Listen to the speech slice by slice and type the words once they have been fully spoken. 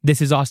This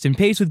is Austin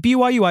Pace with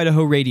BYU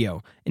Idaho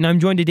Radio, and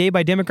I'm joined today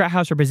by Democrat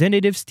House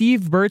Representative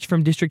Steve Berch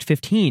from District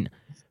 15.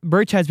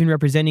 Berch has been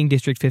representing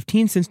District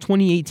 15 since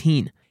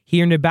 2018.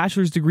 He earned a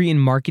bachelor's degree in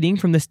marketing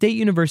from the State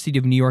University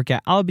of New York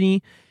at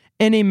Albany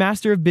and a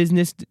Master of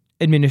Business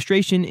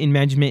Administration in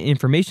Management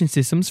Information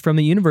Systems from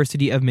the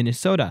University of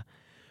Minnesota.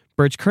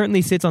 Berch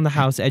currently sits on the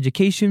House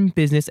Education,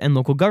 Business, and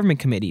Local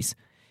Government Committees.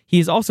 He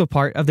is also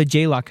part of the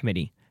J-Law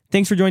Committee.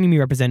 Thanks for joining me,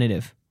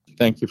 Representative.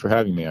 Thank you for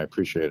having me. I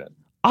appreciate it.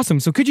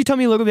 Awesome. So could you tell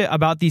me a little bit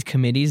about these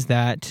committees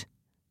that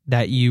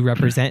you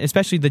represent,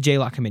 especially the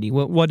J-Law Committee?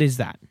 What is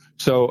that?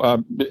 So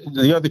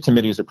the other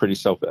committees are pretty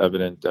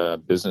self-evident,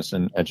 business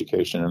and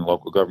education and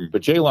local government.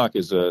 But J-Law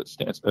is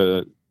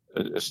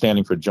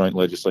standing for Joint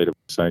Legislative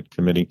Oversight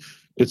Committee.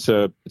 It's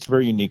a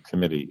very unique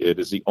committee. It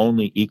is the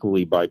only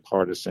equally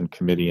bipartisan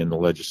committee in the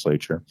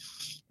legislature.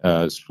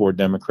 It's 4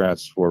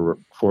 Democrats, 4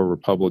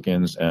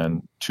 Republicans,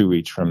 and 2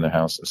 each from the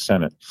House and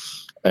Senate.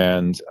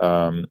 And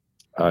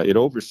it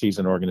oversees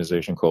an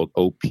organization called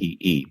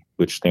OPE,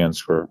 which stands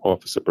for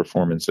Office of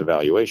Performance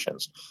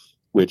Evaluations,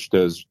 which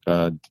does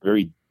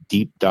very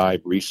deep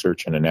dive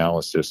research and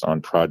analysis on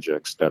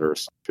projects that are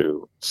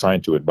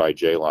assigned to it by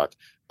JLOC,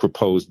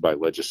 proposed by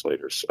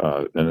legislators.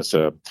 And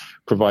it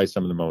provides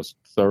some of the most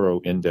thorough,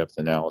 in-depth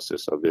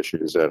analysis of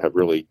issues that have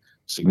really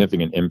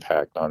significant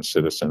impact on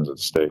citizens of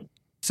the state.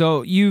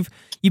 So you've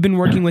been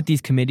working with these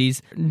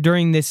committees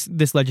during this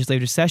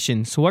legislative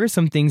session. So what are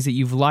some things that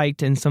you've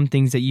liked and some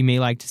things that you may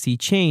like to see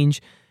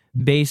change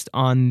based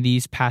on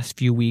these past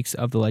few weeks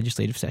of the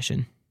legislative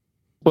session?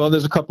 Well,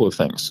 there's a couple of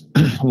things.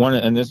 One,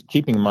 and this,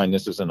 keeping in mind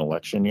this is an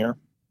election year.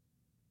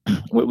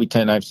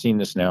 I've seen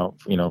this now,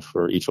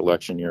 for each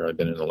election year I've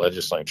been in the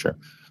legislature.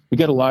 We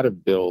get a lot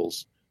of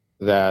bills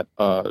that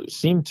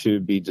seem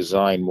to be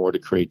designed more to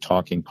create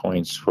talking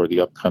points for the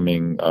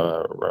upcoming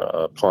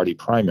party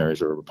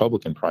primaries, or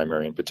Republican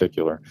primary in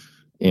particular,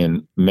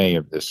 in May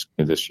of this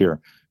year,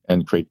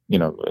 and create,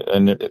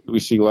 and we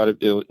see a lot of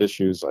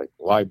issues like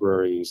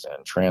libraries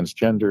and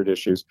transgendered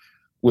issues,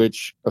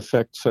 which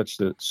affect such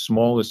the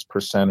smallest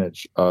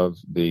percentage of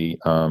the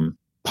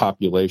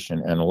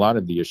population, and a lot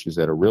of the issues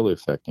that are really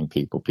affecting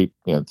people,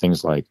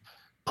 things like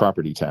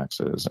property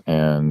taxes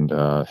and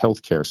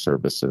healthcare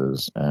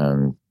services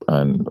and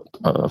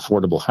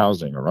affordable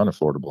housing or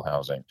unaffordable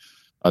housing.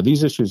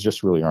 These issues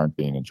just really aren't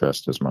being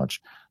addressed as much.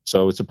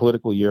 So it's a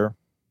political year,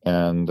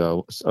 and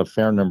a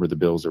fair number of the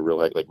bills are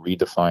really like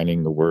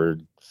redefining the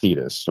word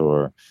fetus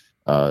or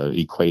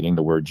equating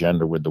the word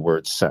gender with the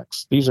word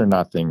sex. These are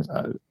not things.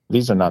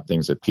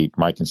 That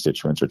my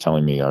constituents are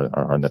telling me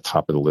are on the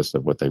top of the list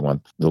of what they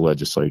want the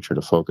legislature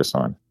to focus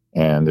on.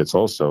 And it's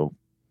also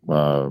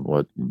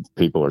what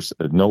people are,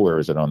 nowhere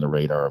is it on the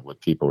radar of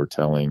what people were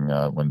telling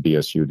when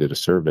BSU did a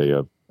survey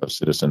of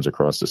citizens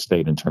across the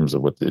state in terms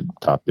of what the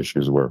top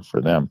issues were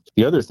for them.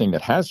 The other thing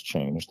that has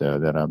changed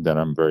that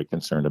I'm very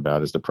concerned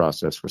about is the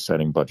process for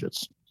setting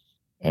budgets.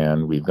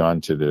 And we've gone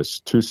to this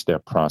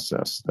 2-step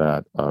process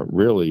that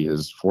really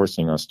is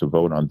forcing us to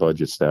vote on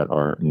budgets that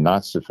are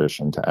not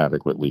sufficient to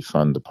adequately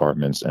fund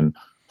departments, and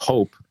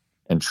hope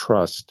and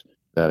trust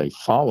that a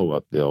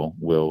follow-up bill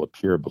will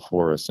appear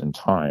before us in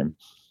time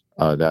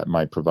that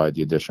might provide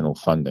the additional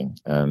funding.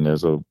 And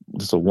there's a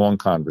long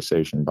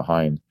conversation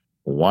behind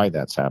why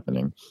that's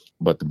happening.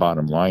 But the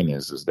bottom line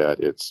is that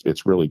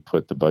it's really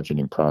put the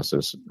budgeting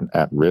process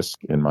at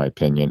risk, in my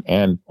opinion,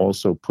 and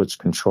also puts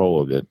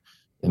control of it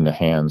in the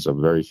hands of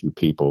very few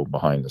people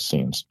behind the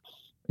scenes.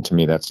 And to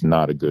me, that's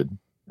not a good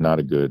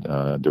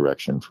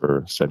direction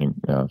for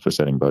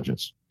setting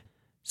budgets.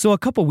 So a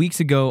couple weeks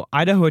ago,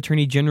 Idaho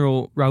Attorney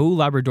General Raul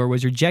Labrador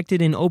was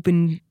rejected in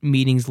open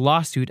meetings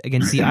lawsuit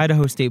against the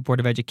Idaho State Board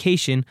of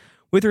Education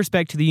with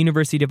respect to the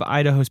University of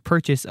Idaho's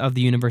purchase of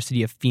the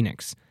University of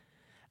Phoenix.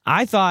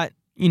 I thought,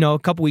 a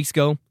couple weeks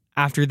ago,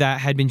 after that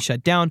had been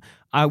shut down,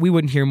 we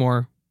wouldn't hear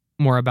more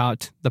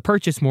about the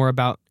purchase, more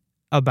about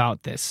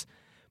this.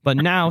 But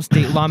now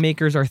state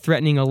lawmakers are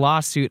threatening a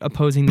lawsuit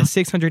opposing the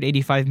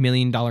 $685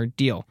 million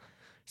deal.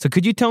 So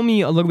could you tell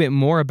me a little bit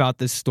more about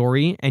this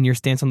story and your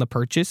stance on the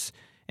purchase?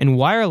 And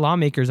why are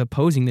lawmakers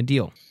opposing the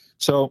deal?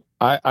 So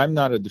I'm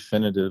not a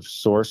definitive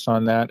source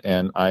on that.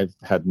 And I've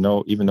had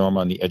even though I'm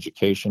on the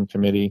education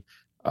committee,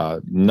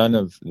 none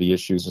of the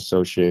issues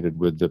associated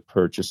with the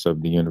purchase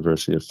of the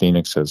University of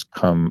Phoenix has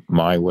come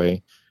my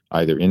way,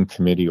 either in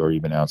committee or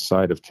even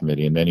outside of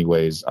committee. In many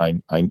ways, I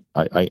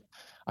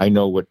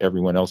know what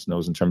everyone else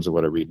knows in terms of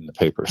what I read in the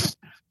papers.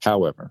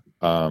 However,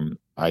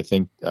 I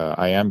think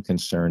I am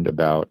concerned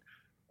about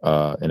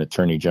an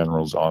attorney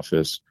general's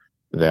office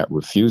that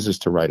refuses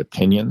to write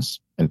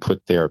opinions and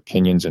put their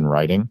opinions in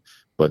writing,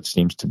 but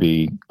seems to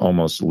be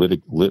almost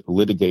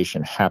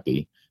litigation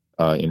happy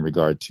in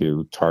regard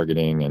to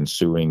targeting and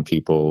suing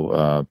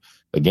people,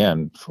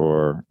 again,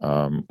 for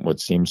what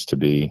seems to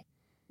be,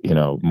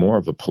 more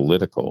of a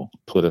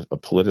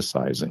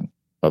politicizing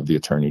of the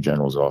attorney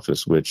general's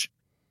office, which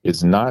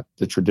is not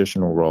the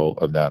traditional role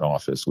of that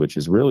office, which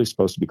is really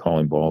supposed to be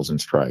calling balls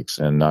and strikes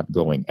and not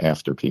going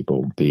after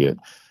people, be it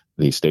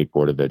the State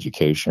Board of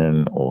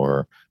Education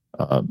or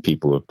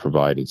people have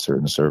provided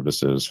certain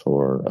services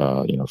with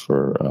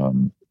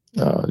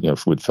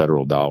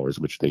federal dollars,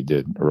 which they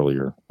did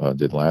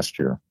last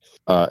year.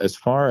 As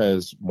far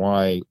as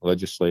why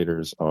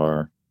legislators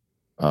are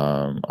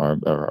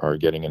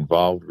getting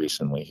involved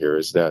recently here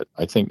is that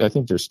I think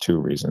there's two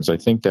reasons. I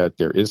think that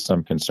there is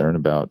some concern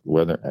about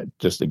whether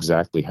just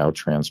exactly how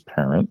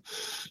transparent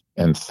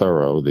and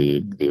thorough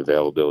the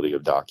availability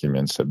of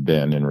documents have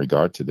been in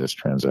regard to this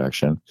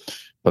transaction.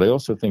 But I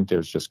also think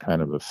there's just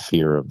kind of a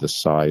fear of the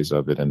size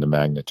of it and the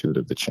magnitude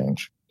of the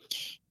change.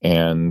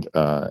 And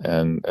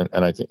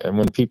I think, and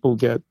when people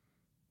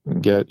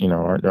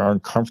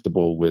aren't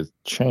comfortable with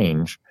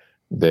change,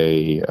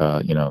 they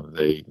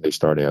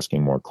start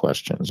asking more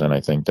questions. And I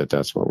think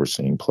that's what we're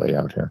seeing play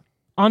out here.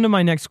 On to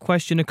my next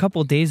question. A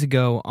couple days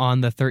ago,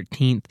 on the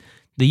 13th,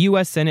 the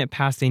U.S. Senate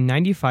passed a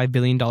 $95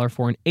 billion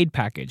foreign aid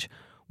package,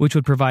 which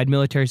would provide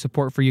military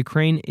support for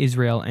Ukraine,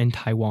 Israel, and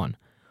Taiwan.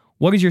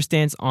 What is your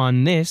stance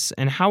on this,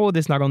 and how will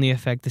this not only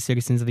affect the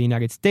citizens of the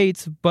United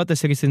States, but the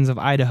citizens of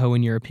Idaho,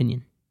 in your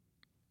opinion?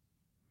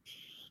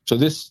 So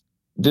this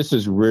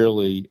is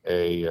really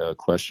a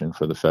question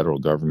for the federal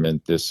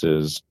government. This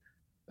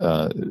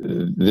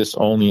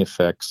only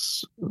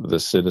affects the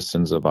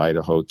citizens of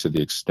Idaho to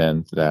the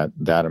extent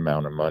that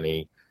amount of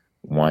money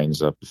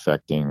winds up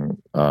affecting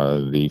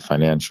the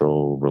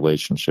financial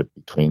relationship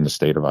between the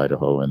state of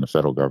Idaho and the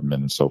federal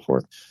government and so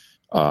forth.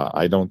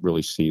 I don't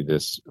really see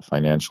this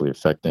financially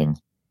affecting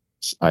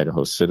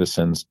Idaho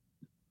citizens,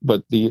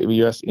 but the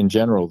U.S. in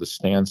general, the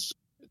stance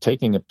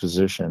taking a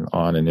position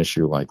on an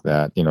issue like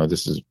that,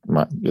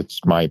 it's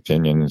my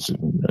opinion is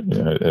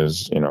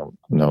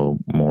no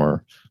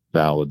more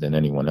valid than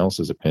anyone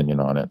else's opinion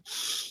on it.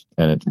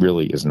 And it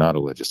really is not a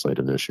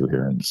legislative issue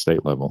here in the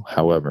state level.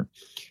 However,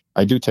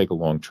 I do take a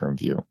long-term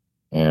view.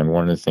 And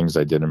one of the things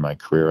I did in my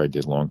career, I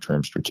did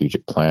long-term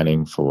strategic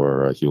planning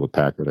for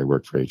Hewlett-Packard. I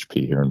worked for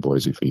HP here in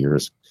Boise for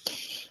years.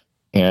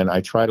 And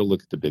I try to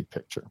look at the big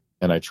picture.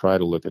 And I try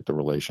to look at the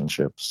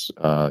relationships,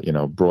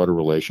 broader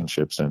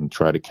relationships, and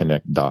try to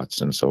connect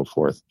dots and so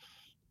forth.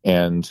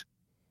 And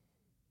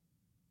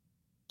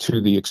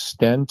to the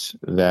extent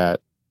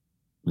that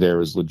there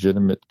is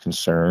legitimate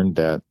concern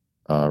that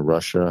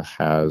Russia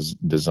has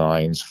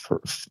designs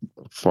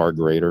far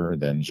greater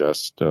than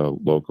just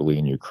locally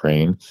in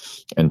Ukraine,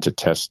 and to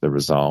test the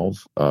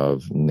resolve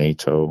of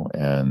NATO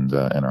and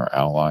our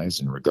allies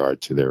in regard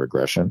to their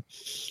aggression.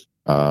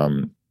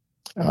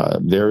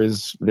 There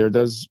is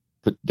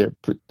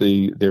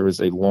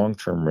a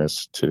long-term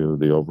risk to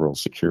the overall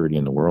security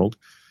in the world,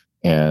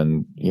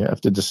 and you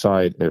have to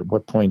decide at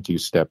what point do you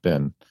step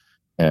in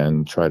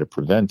and try to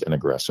prevent an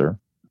aggressor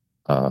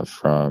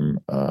from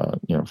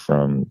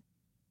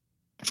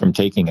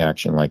taking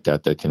action like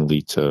that can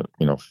lead to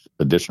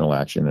additional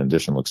action and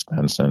additional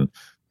expense and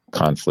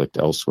conflict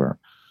elsewhere.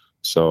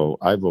 So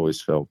I've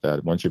always felt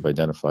that once you've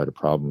identified a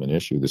problem and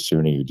issue, the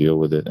sooner you deal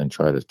with it and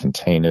try to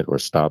contain it or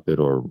stop it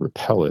or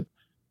repel it,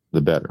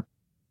 the better.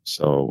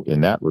 So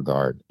in that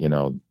regard,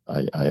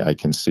 I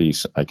can see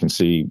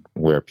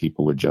where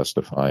people would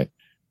justify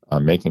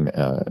making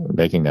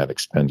that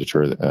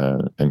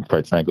expenditure and,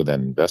 quite frankly, that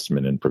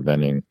investment in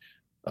preventing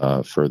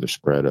further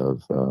spread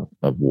of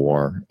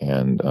war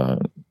and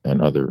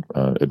other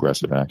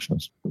aggressive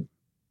actions.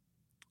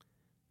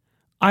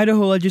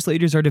 Idaho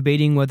legislators are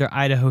debating whether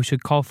Idaho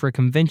should call for a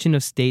convention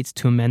of states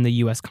to amend the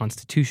U.S.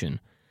 Constitution.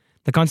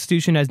 The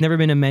Constitution has never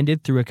been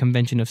amended through a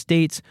convention of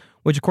states,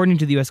 which, according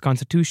to the U.S.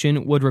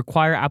 Constitution, would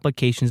require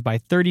applications by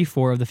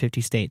 34 of the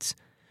 50 states.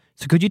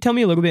 So could you tell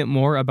me a little bit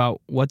more about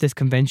what this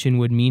convention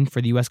would mean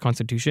for the U.S.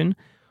 Constitution?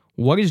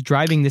 What is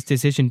driving this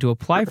decision to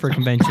apply for a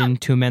convention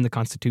to amend the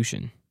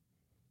Constitution?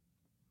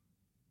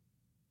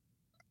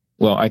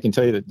 Well, I can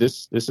tell you that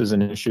this is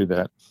an issue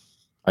that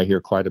I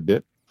hear quite a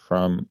bit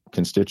from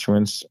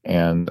constituents,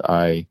 and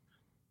I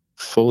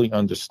fully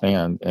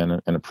understand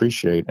and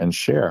appreciate and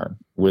share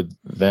with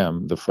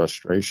them the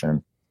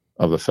frustration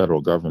of a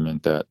federal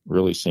government that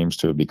really seems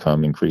to have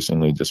become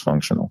increasingly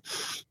dysfunctional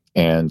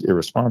and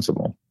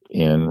irresponsible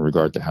in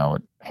regard to how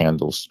it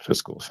handles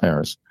fiscal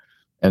affairs.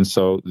 And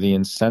so the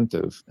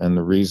incentive and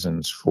the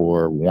reasons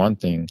for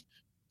wanting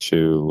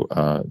to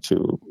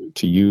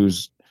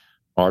use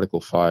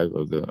Article 5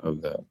 of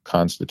the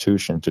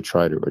Constitution to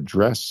try to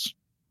address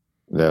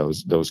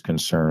those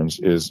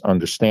concerns is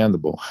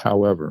understandable.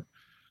 However,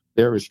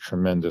 there is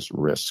tremendous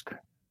risk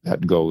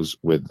that goes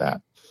with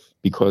that,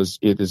 because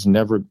it is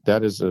never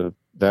that is a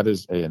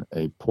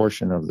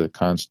portion of the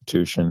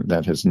Constitution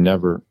that has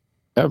never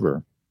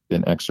ever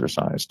been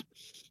exercised.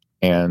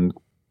 And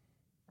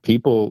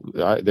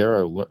there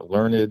are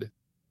learned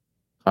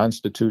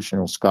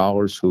constitutional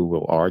scholars who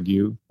will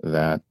argue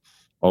that,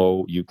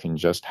 you can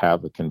just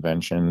have a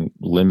convention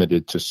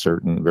limited to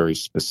certain very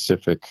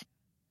specific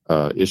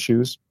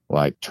issues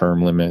like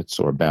term limits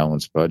or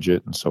balanced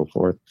budget and so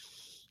forth.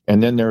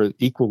 And then there are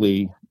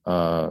equally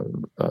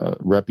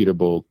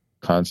reputable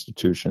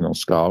constitutional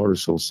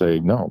scholars who'll say,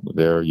 no,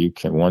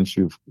 once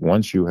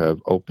you have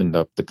opened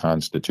up the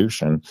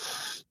Constitution,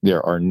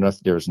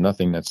 there's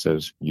nothing that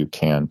says you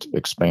can't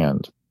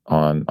expand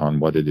on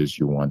what it is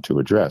you want to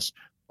address.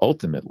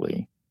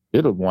 Ultimately,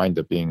 it'll wind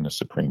up being the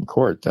Supreme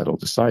Court that'll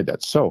decide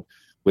that. So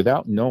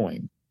without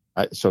knowing,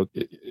 so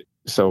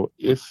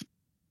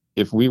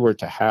if we were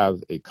to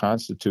have a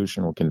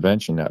constitutional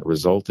convention that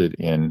resulted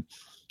in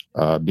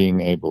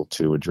being able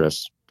to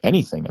address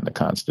anything in the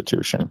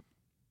Constitution,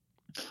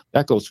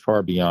 that goes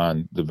far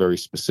beyond the very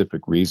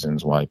specific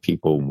reasons why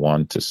people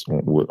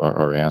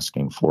are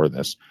asking for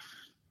this.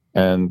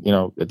 And,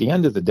 at the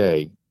end of the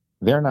day,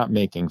 they're not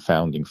making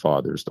founding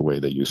fathers the way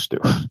they used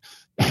to.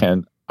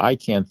 And I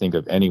can't think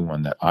of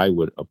anyone that I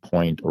would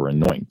appoint or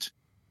anoint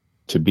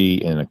to be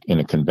in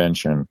a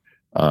convention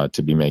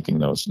to be making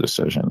those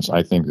decisions.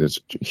 I think there's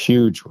a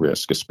huge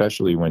risk,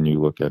 especially when you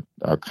look at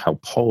how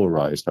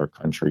polarized our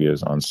country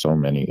is on so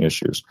many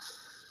issues.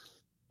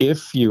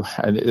 If you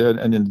had,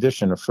 in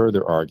addition, a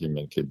further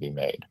argument could be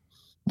made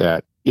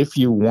that if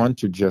you want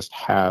to just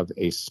have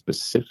a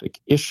specific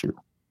issue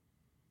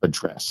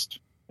addressed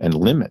and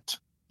limit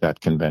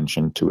that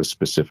convention to a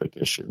specific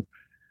issue,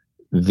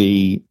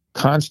 the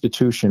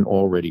Constitution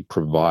already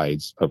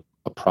provides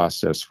a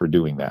process for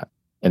doing that,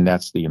 and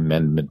that's the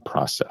amendment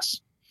process.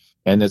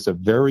 And it's a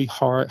very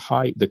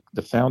high,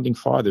 the founding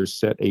fathers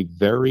set a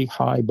very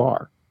high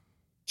bar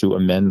to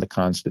amend the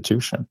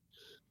Constitution.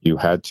 You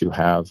had to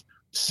have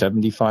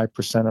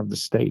 75% of the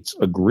states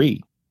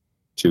agree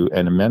to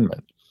an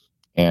amendment.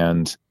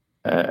 And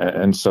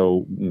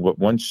so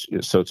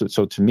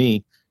to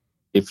me,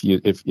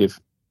 if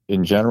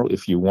in general,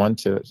 if you want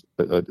to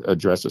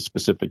address a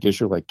specific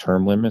issue like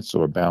term limits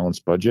or a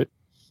balanced budget,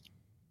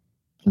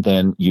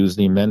 then use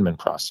the amendment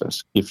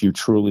process. If you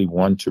truly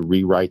want to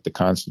rewrite the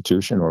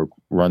Constitution or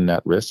run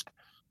that risk,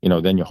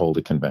 then you hold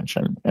a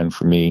convention. And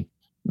for me,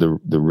 the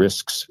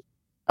risks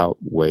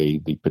outweigh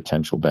the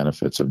potential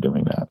benefits of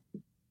doing that.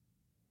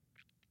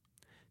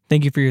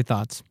 Thank you for your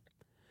thoughts.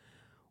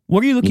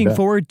 What are you looking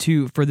forward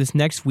to for this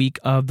next week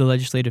of the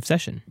legislative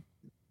session?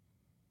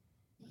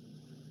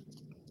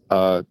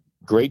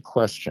 Great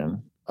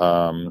question.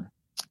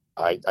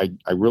 I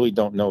really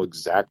don't know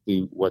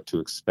exactly what to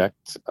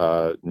expect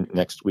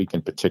next week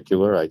in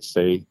particular. I'd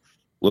say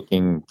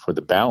looking for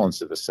the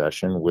balance of the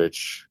session,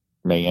 which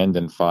may end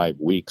in 5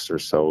 weeks or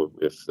so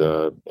if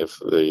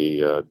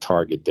the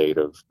target date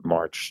of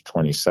March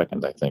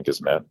 22nd, I think, is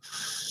met,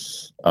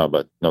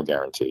 but no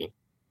guarantee.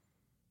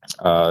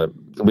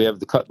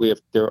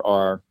 There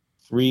are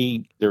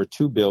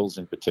two bills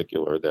in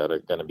particular that are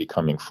going to be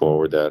coming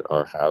forward that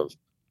have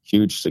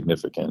huge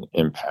significant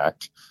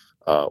impact.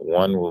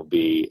 One will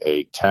be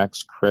a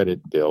tax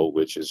credit bill,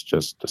 which is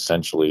just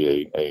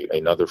essentially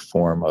another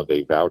form of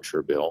a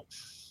voucher bill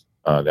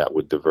that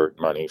would divert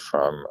money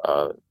from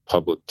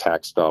public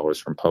tax dollars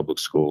from public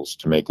schools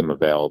to make them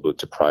available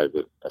to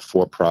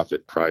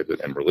for-profit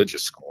private and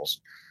religious schools.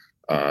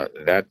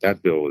 That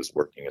bill is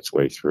working its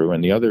way through.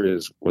 And the other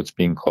is what's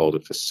being called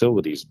a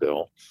facilities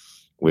bill,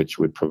 which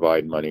would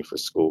provide money for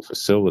school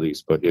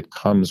facilities, but it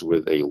comes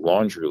with a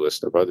laundry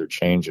list of other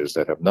changes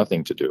that have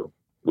nothing to do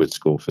with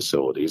school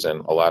facilities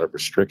and a lot of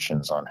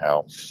restrictions on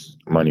how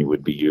money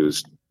would be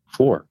used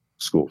for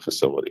school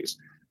facilities.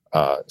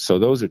 So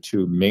those are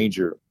two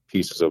major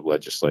pieces of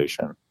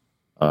legislation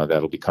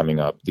that'll be coming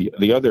up.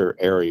 The other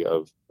area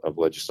of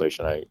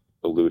legislation, I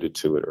alluded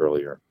to it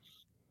earlier,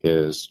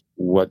 is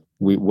what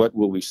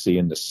will we see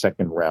in the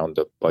second round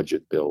of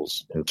budget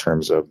bills in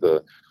terms of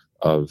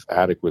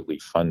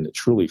adequately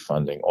truly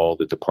funding all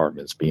the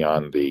departments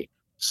beyond the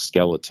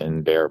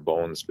skeleton, bare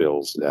bones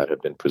bills that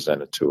have been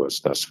presented to us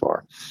thus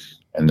far.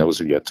 And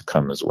those are yet to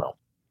come as well.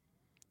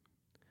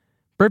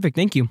 Perfect.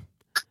 Thank you.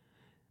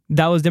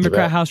 That was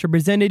Democrat House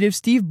Representative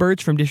Steve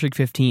Berch from District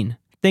 15.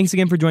 Thanks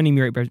again for joining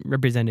me,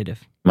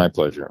 Representative. My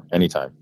pleasure. Anytime.